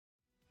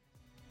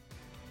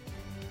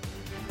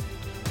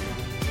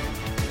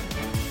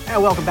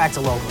And welcome back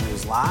to Local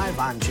News Live.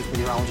 I'm Chief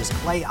Meteorologist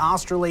Clay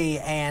Osterly,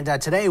 and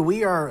today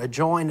we are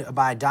joined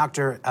by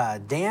Dr.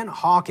 Dan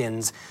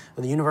Hawkins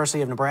of the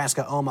University of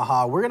Nebraska,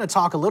 Omaha. We're going to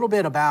talk a little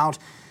bit about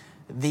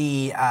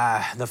the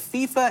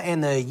FIFA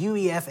and the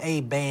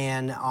UEFA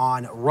ban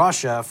on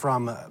Russia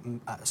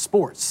from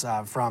sports,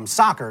 from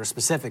soccer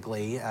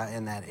specifically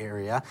in that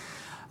area.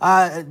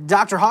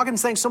 Dr.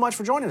 Hawkins, thanks so much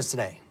for joining us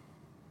today.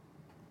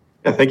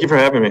 Yeah, thank you for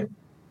having me.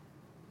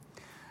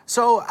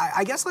 So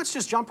I guess let's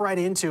just jump right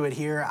into it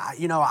here.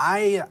 You know,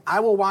 I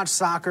will watch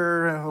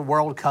soccer,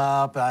 World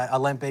Cup,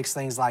 Olympics,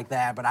 things like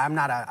that, but I'm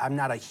not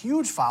a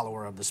huge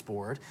follower of the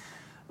sport.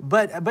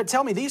 But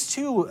tell me, these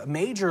two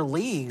major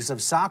leagues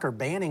of soccer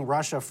banning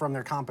Russia from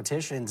their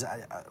competitions,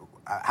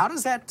 how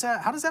does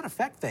that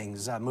affect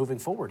things moving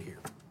forward here?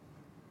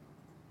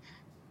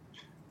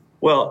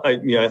 Well,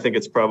 I think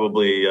it's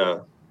probably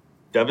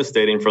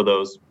devastating for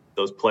those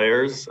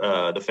players,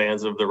 the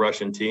fans of the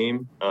Russian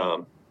team.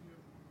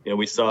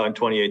 We saw in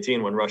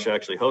 2018 when Russia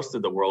actually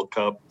hosted the World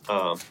Cup,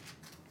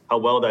 how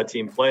well that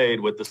team played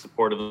with the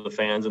support of the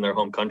fans in their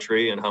home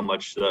country, and how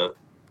much the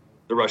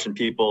Russian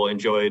people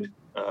enjoyed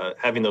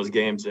having those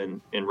games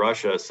in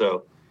Russia.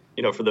 So,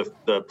 for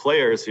the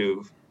players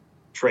who've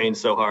trained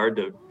so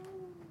hard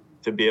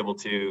to be able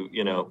to,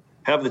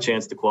 have the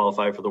chance to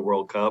qualify for the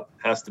World Cup,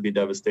 has to be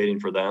devastating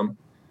for them.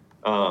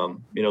 The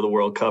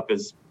World Cup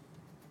is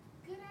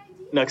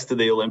next to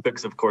the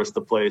Olympics, of course,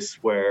 the place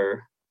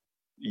where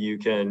you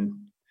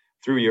can,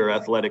 through your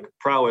athletic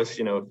prowess,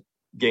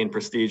 gain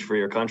prestige for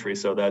your country.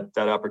 So that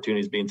opportunity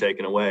is being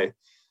taken away.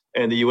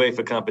 And the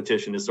UEFA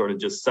competition is sort of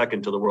just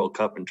second to the World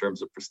Cup in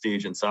terms of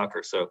prestige in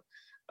soccer. So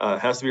it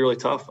has to be really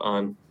tough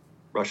on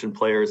Russian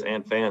players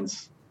and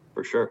fans,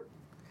 for sure.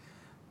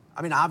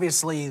 I mean,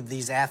 obviously,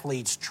 these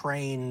athletes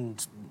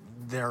trained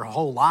their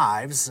whole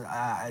lives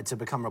to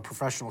become a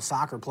professional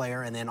soccer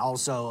player, and then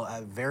also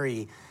a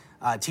very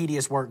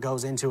tedious work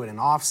goes into it in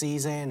off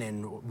season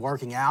and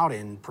working out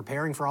and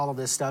preparing for all of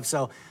this stuff.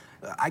 So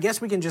I guess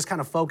we can just kind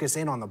of focus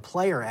in on the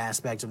player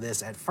aspect of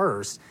this at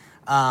first.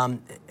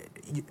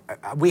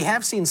 We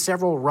have seen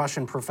several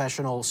Russian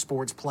professional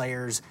sports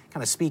players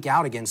kind of speak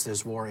out against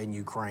this war in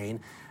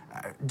Ukraine.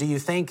 Do you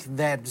think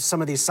that some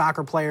of these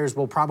soccer players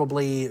will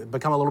probably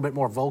become a little bit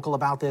more vocal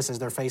about this as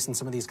they're facing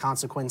some of these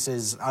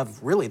consequences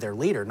of really their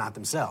leader, not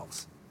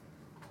themselves?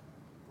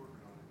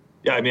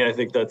 Yeah, I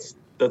think that's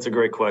a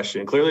great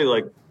question.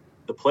 Clearly,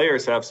 the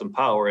players have some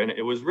power, and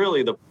it was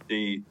really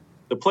the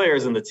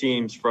players and the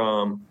teams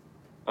from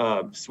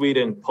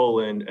Sweden,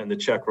 Poland, and the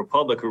Czech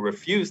Republic who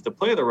refused to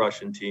play the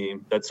Russian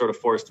team that sort of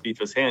forced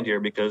FIFA's hand here,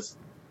 because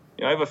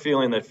I have a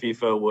feeling that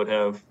FIFA would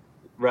have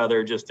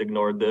rather just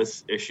ignored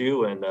this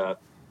issue and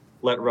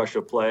let Russia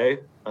play.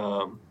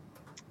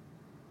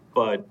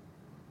 But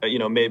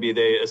maybe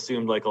they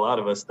assumed, like a lot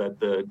of us, that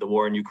the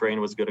war in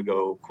Ukraine was going to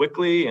go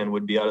quickly and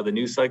would be out of the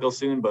news cycle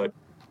soon. But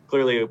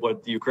clearly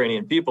what the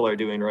Ukrainian people are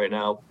doing right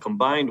now,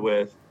 combined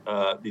with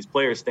these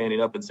players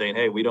standing up and saying,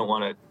 hey, we don't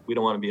want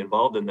to be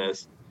involved in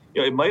this,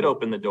 it might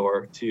open the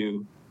door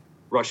to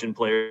Russian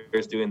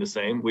players doing the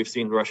same. We've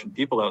seen Russian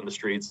people out in the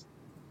streets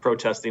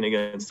protesting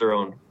against their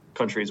own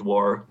country's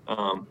war.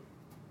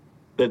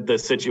 The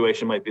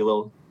situation might be a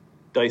little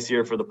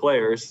dicier for the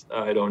players.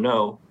 I don't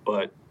know,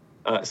 but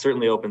it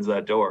certainly opens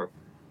that door.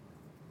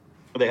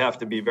 They have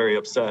to be very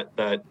upset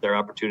that their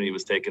opportunity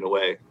was taken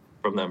away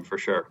from them, for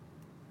sure.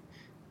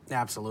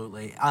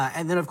 Absolutely.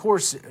 And then, of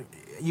course,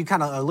 you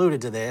kind of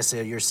alluded to this.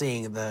 You're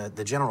seeing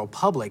the general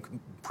public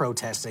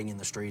protesting in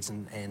the streets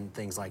and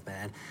things like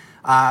that.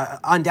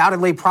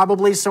 Undoubtedly,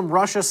 probably some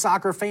Russia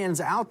soccer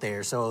fans out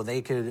there. So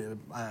they could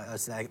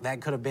that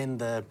could have been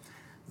the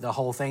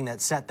whole thing that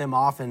set them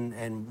off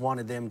and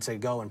wanted them to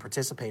go and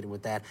participate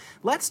with that.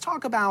 Let's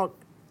talk about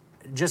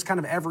just kind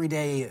of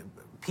everyday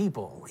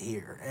people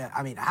here.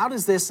 I mean, how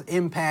does this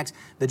impact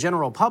the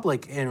general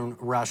public in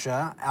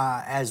Russia,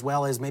 as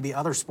well as maybe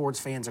other sports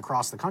fans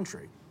across the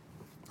country,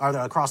 or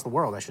across the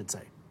world, I should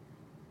say?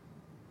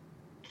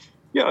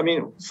 Yeah,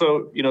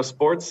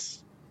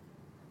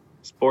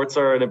 sports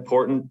are an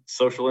important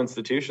social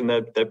institution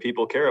that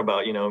people care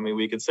about.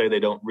 We could say they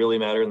don't really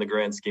matter in the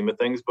grand scheme of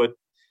things,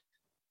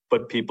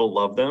 but people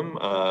love them.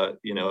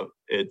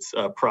 It's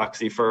a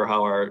proxy for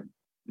how our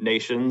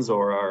nations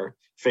or our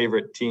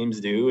favorite teams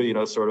do.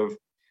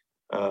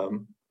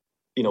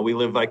 We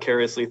live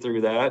vicariously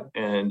through that,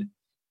 and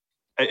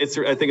I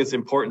think it's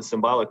important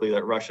symbolically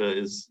that Russia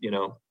is,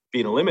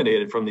 being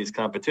eliminated from these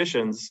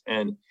competitions,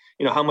 and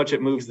how much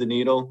it moves the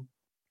needle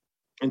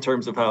in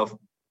terms of how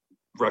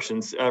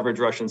average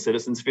Russian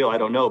citizens feel. I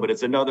don't know, but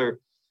it's another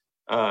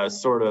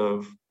sort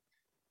of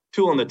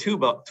tool in the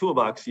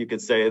toolbox, you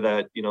could say,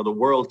 that the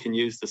world can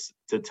use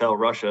to tell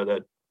Russia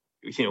that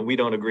we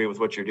don't agree with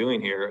what you're doing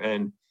here.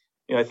 And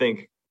I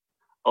think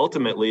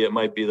ultimately it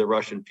might be the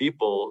Russian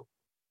people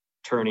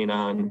turning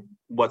on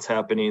what's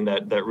happening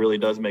that really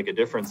does make a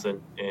difference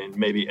in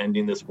maybe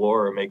ending this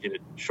war or making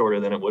it shorter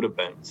than it would have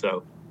been.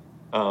 So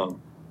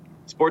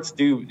sports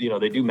do,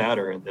 they do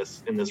matter in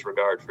this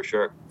regard for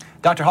sure.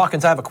 Dr.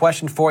 Hawkins, I have a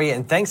question for you,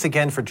 and thanks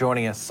again for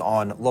joining us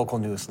on Local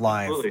News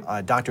Live.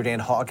 Dr. Dan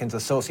Hawkins,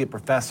 Associate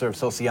Professor of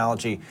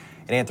Sociology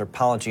and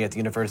Anthropology at the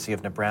University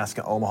of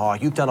Nebraska, Omaha.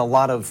 You've done a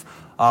lot of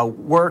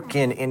work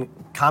in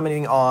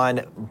commenting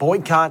on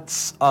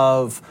boycotts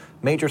of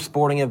major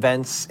sporting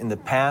events in the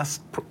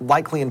past,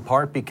 likely in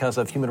part because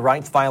of human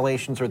rights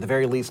violations, or at the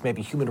very least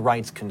maybe human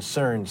rights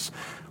concerns.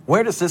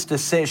 Where does this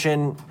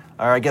decision,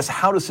 or I guess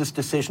how does this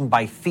decision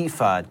by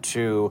FIFA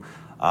to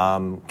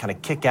kind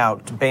of kick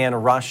out, to ban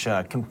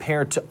Russia,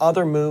 compared to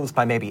other moves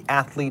by maybe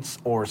athletes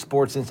or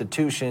sports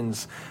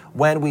institutions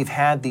when we've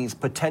had these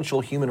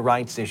potential human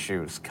rights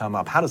issues come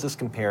up? How does this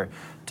compare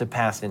to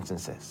past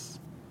instances?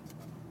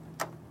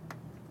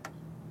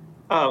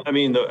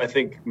 I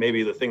think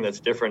maybe the thing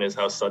that's different is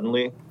how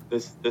suddenly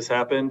this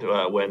happened.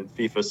 When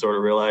FIFA sort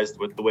of realized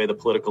with the way the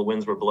political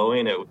winds were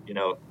blowing,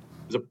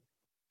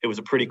 it was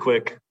a pretty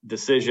quick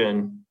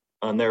decision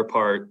on their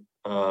part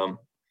to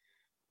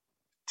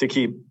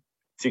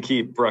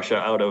keep Russia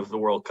out of the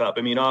World Cup.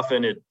 I mean,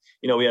 often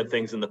we had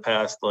things in the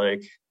past,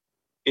 like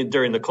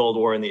during the Cold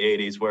War in the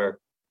 80s, where,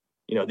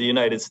 the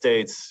United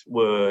States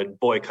would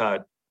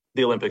boycott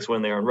the Olympics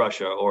when they were in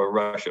Russia,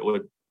 or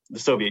the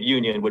Soviet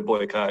Union would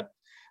boycott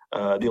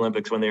the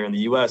Olympics when they were in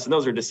the US. And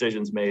those are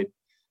decisions made,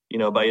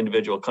 by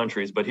individual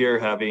countries. But here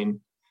having,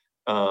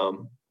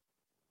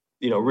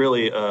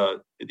 really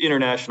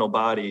international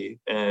body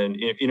and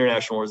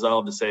international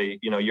resolve to say,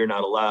 you're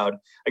not allowed.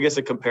 I guess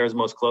it compares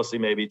most closely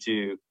maybe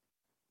to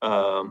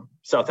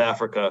South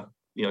Africa,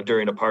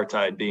 during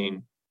apartheid,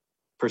 being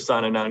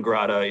persona non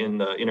grata in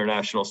the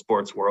international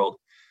sports world.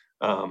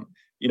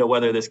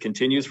 Whether this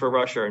continues for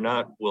Russia or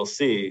not, we'll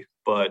see.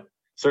 But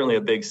certainly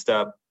a big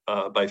step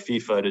by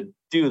FIFA to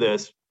do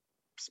this,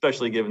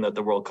 especially given that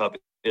the World Cup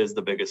is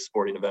the biggest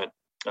sporting event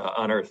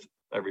on Earth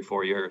every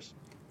 4 years.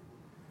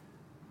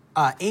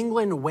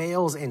 England,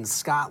 Wales, and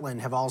Scotland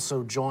have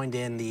also joined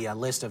in the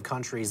list of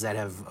countries that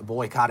have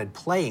boycotted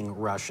playing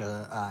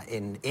Russia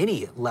in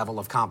any level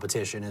of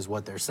competition, is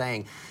what they're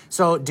saying.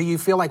 So do you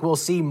feel like we'll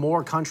see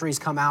more countries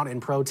come out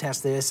and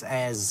protest this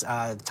as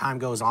time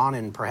goes on,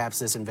 and perhaps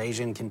this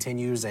invasion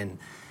continues and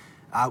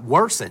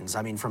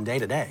worsens, from day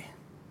to day?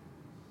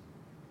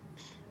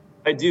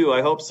 I do.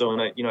 I hope so.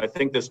 And I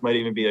think this might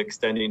even be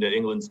extending to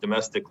England's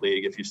domestic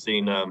league. If you've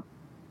seen,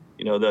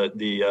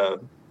 the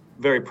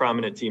very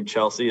prominent team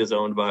Chelsea is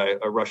owned by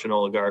a Russian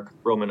oligarch,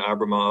 Roman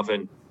Abramov,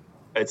 and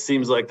it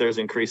seems like there's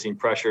increasing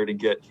pressure to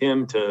get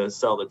him to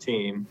sell the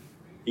team.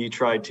 He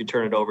tried to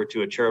turn it over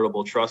to a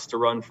charitable trust to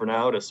run for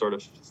now, to sort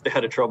of stay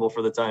out of trouble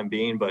for the time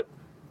being, but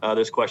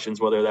there's questions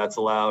whether that's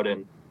allowed.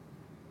 And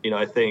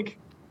I think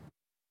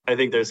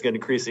there's going to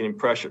increasing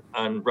pressure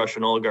on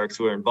Russian oligarchs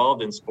who are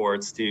involved in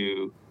sports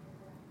to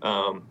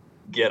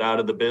get out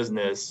of the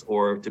business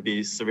or to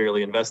be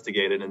severely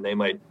investigated, and they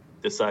might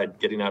decide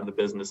getting out of the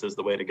business is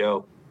the way to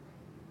go.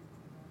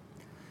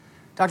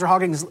 Dr.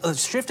 Hawkins,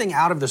 shifting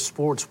out of the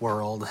sports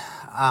world,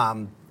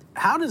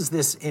 how does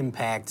this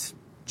impact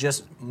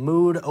just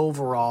mood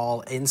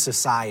overall in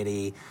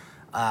society,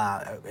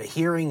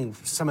 hearing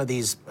some of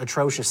these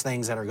atrocious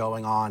things that are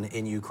going on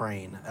in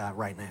Ukraine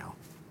right now?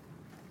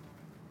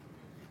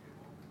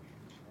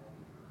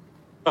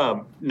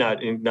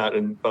 Not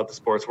about the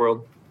sports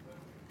world.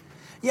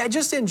 Yeah,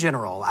 just in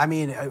general.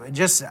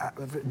 Just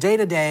day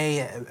to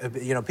day,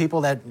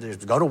 people that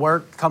just go to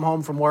work, come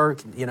home from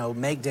work,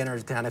 make dinner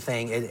kind of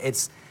thing.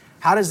 It's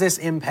how does this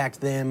impact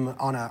them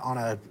on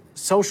a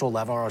social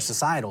level or a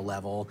societal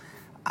level?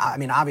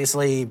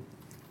 Obviously,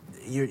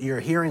 you're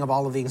hearing of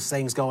all of these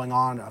things going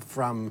on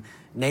from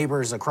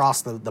neighbors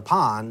across the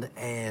pond,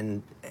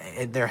 and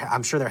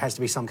I'm sure there has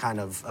to be some kind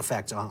of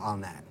effect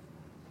on that.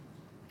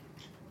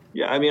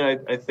 Yeah,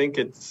 I think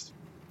it's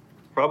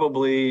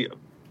probably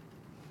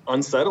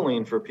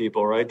unsettling for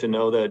people, right? To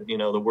know that,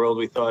 the world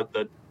we thought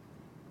that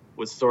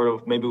was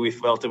maybe we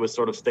felt it was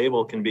sort of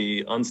stable can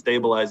be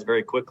unstabilized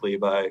very quickly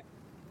by,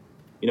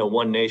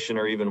 one nation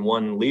or even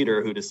one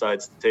leader who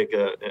decides to take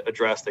a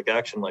drastic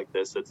action like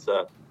this. It's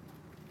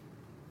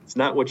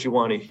not what you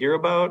want to hear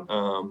about.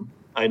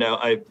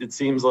 It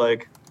seems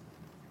like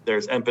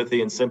there's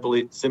empathy and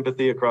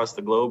sympathy across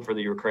the globe for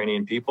the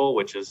Ukrainian people,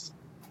 which is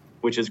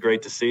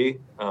great to see.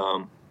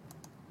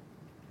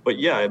 But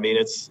yeah,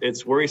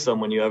 it's worrisome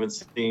when you haven't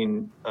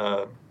seen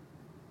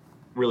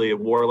really a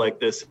war like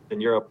this in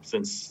Europe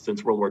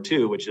since World War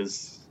II, which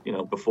is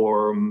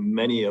before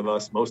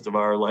most of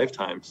our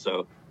lifetimes.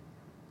 So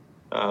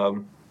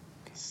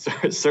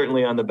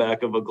certainly on the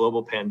back of a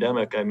global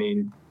pandemic,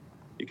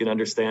 you can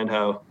understand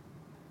how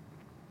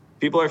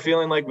people are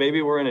feeling like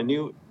maybe we're in a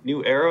new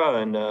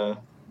era, and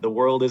the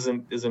world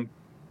isn't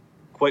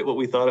quite what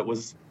we thought it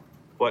was.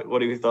 What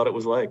we thought it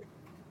was like.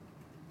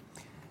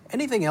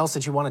 Anything else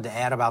that you wanted to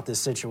add about this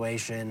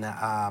situation?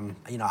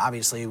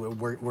 Obviously,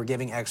 we're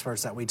giving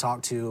experts that we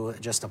talk to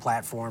just a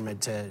platform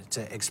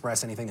to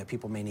express anything that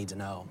people may need to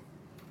know.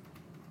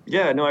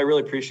 Yeah, no, I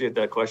really appreciate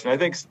that question. I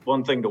think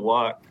one thing to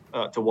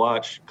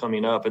watch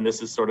coming up, and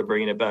this is sort of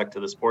bringing it back to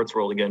the sports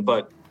world again,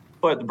 but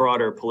but the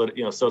broader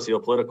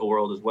socio-political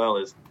world as well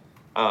is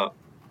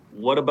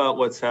what about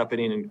what's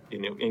happening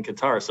in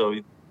Qatar? So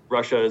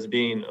Russia is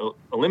being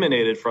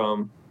eliminated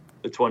from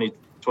the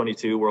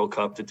 2022 World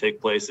Cup to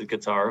take place in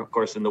Qatar, of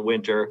course, in the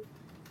winter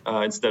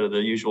instead of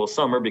the usual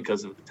summer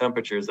because of the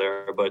temperatures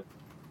there. But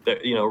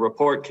a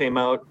report came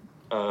out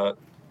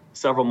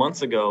several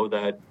months ago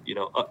that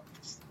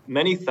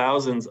many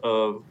thousands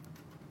of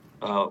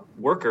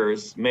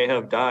workers may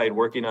have died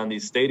working on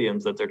these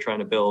stadiums that they're trying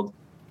to build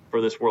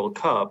for this World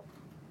Cup.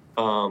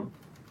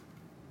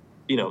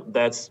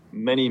 That's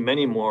many,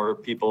 many more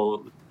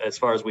people, as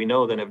far as we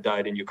know, than have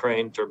died in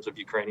Ukraine in terms of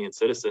Ukrainian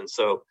citizens.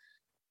 So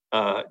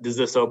does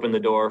this open the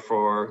door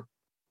for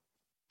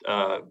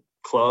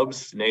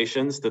clubs,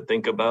 nations to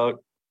think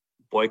about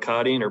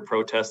boycotting or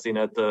protesting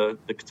at the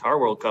Qatar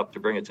World Cup to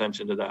bring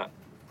attention to that?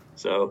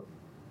 So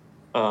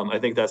I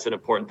think that's an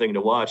important thing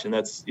to watch. And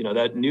that's,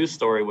 that news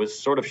story was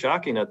sort of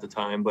shocking at the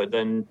time, but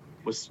then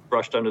was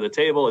brushed under the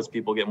table as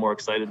people get more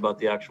excited about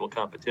the actual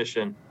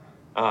competition.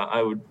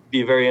 I would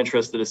be very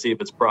interested to see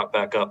if it's brought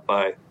back up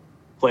by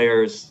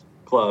players,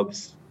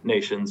 clubs,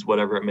 nations,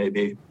 whatever it may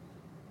be.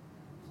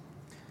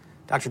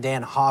 Dr.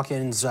 Dan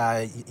Hawkins,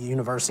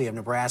 University of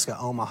Nebraska,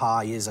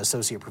 Omaha. He is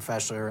Associate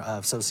Professor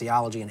of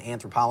Sociology and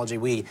Anthropology.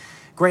 We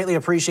greatly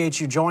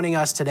appreciate you joining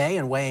us today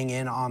and weighing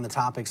in on the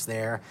topics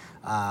there.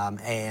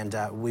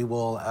 We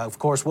will, of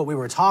course, what we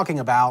were talking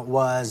about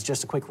was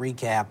just a quick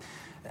recap.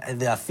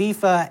 The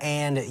FIFA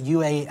and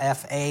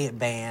UEFA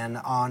ban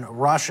on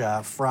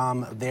Russia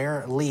from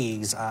their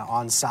leagues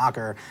on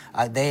soccer.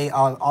 They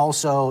are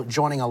also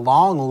joining a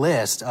long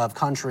list of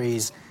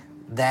countries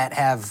that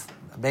have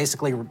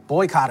basically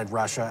boycotted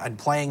Russia and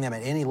playing them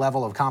at any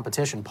level of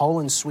competition.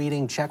 Poland,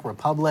 Sweden, Czech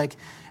Republic,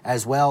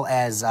 as well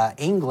as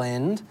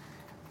England,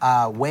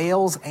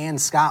 Wales, and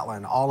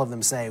Scotland. All of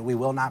them say we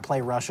will not play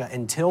Russia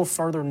until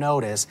further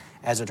notice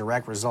as a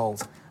direct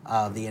result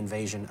of the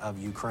invasion of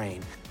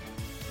Ukraine.